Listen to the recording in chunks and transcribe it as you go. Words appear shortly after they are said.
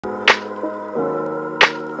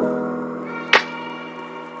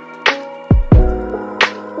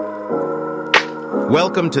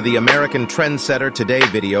Welcome to the American Trendsetter Today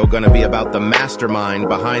video, going to be about the mastermind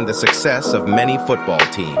behind the success of many football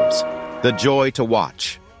teams. The joy to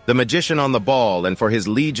watch. The magician on the ball, and for his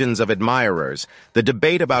legions of admirers, the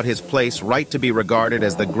debate about his place right to be regarded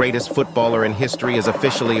as the greatest footballer in history is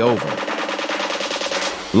officially over.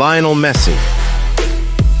 Lionel Messi.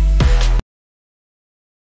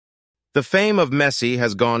 The fame of Messi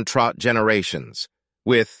has gone trot generations.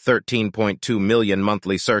 With 13.2 million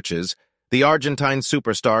monthly searches, the Argentine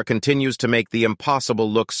superstar continues to make the impossible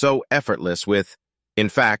look so effortless with, in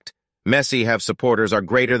fact, Messi have supporters are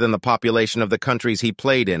greater than the population of the countries he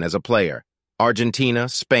played in as a player, Argentina,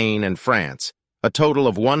 Spain, and France, a total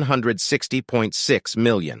of 160.6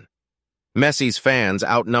 million. Messi's fans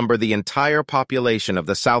outnumber the entire population of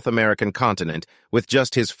the South American continent with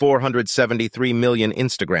just his 473 million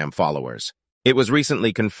Instagram followers. It was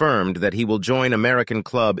recently confirmed that he will join American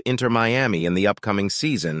club Inter Miami in the upcoming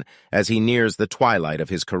season as he nears the twilight of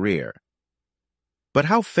his career. But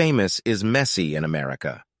how famous is Messi in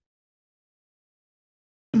America?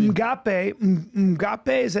 Mbappe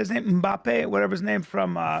is his name, Mbappe, whatever his name,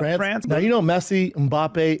 from France. Now, you know Messi,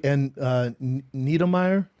 Mbappe, and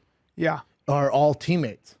Neymar are all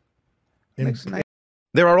teammates.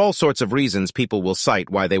 There are all sorts of reasons people will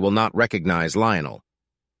cite why they will not recognize Lionel.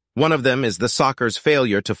 One of them is the soccer's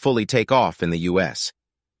failure to fully take off in the U.S.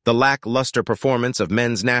 The lackluster performance of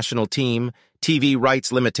men's national team, TV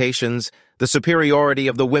rights limitations, the superiority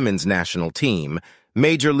of the women's national team,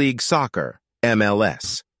 Major League Soccer,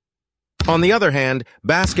 MLS. On the other hand,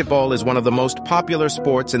 basketball is one of the most popular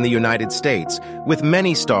sports in the United States, with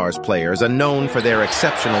many stars players known for their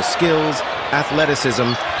exceptional skills, athleticism,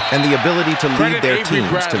 and the ability to lead their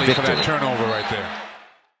teams to victory. For that turnover right there.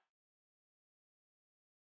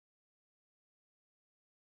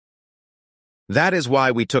 That is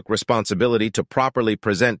why we took responsibility to properly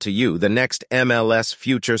present to you the next MLS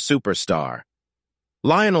future superstar.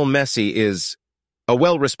 Lionel Messi is a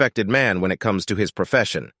well-respected man when it comes to his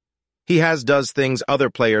profession. He does things other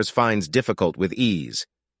players finds difficult with ease.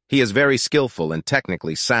 He is very skillful and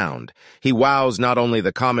technically sound. He wows not only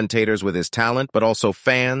the commentators with his talent, but also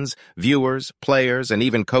fans, viewers, players, and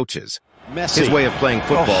even coaches. Messi. His way of playing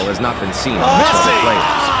football has not been seen by other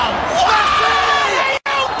players.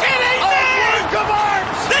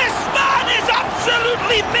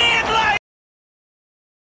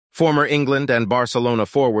 Former England and Barcelona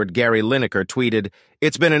forward Gary Lineker tweeted,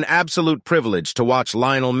 "It's been an absolute privilege to watch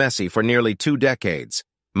Lionel Messi for nearly 2 decades.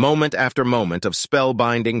 Moment after moment of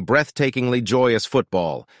spellbinding, breathtakingly joyous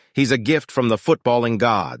football. He's a gift from the footballing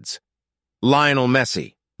gods." Lionel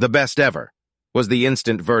Messi, the best ever, was the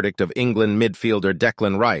instant verdict of England midfielder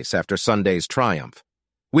Declan Rice after Sunday's triumph.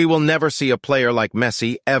 We will never see a player like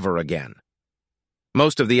Messi ever again.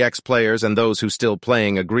 Most of the ex-players and those who still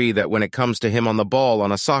playing agree that when it comes to him on the ball on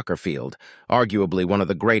a soccer field, arguably one of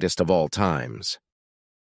the greatest of all times.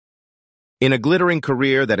 In a glittering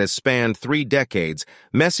career that has spanned 3 decades,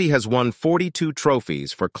 Messi has won 42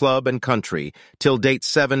 trophies for club and country, till date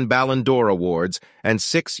 7 Ballon d'Or awards and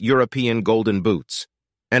 6 European Golden Boots,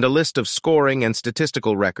 and a list of scoring and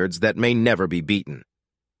statistical records that may never be beaten.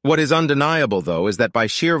 What is undeniable, though, is that by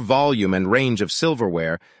sheer volume and range of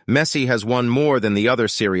silverware, Messi has won more than the other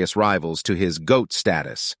serious rivals to his GOAT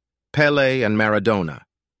status, Pelé and Maradona.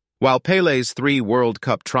 While Pelé's 3 World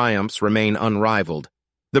Cup triumphs remain unrivaled,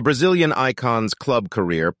 the Brazilian icon's club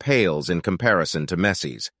career pales in comparison to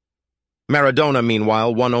Messi's. Maradona,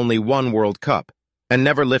 meanwhile, won only 1 World Cup, and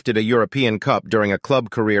never lifted a European Cup during a club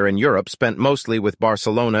career in Europe spent mostly with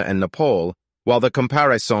Barcelona and Napoli, while the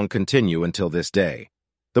comparison continue until this day.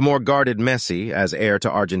 The more guarded Messi, as heir to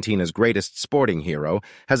Argentina's greatest sporting hero,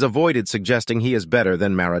 has avoided suggesting he is better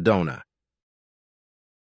than Maradona.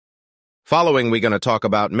 Following, we're going to talk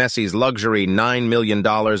about Messi's luxury $9 million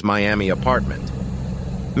Miami apartment.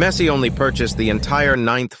 Messi only purchased the entire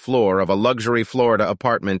 9th floor of a luxury Florida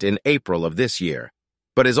apartment in April of this year,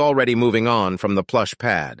 but is already moving on from the plush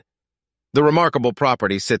pad. The remarkable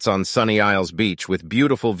property sits on Sunny Isles Beach with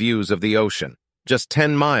beautiful views of the ocean, just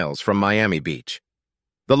 10 miles from Miami Beach.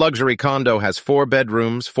 The luxury condo has 4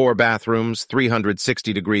 bedrooms, 4 bathrooms,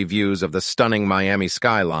 360-degree views of the stunning Miami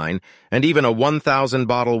skyline, and even a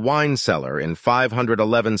 1,000-bottle wine cellar in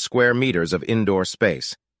 511 square meters of indoor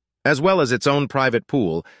space. As well as its own private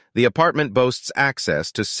pool, the apartment boasts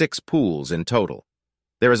access to 6 pools in total.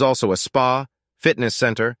 There is also a spa, fitness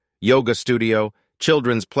center, yoga studio,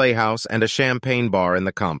 children's playhouse, and a champagne bar in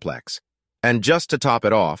the complex. And just to top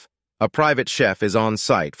it off, a private chef is on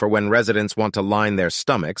site for when residents want to line their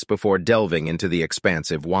stomachs before delving into the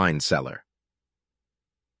expansive wine cellar.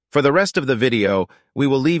 For the rest of the video, we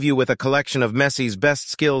will leave you with a collection of Messi's best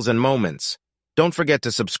skills and moments, Don't forget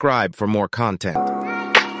to subscribe for more content.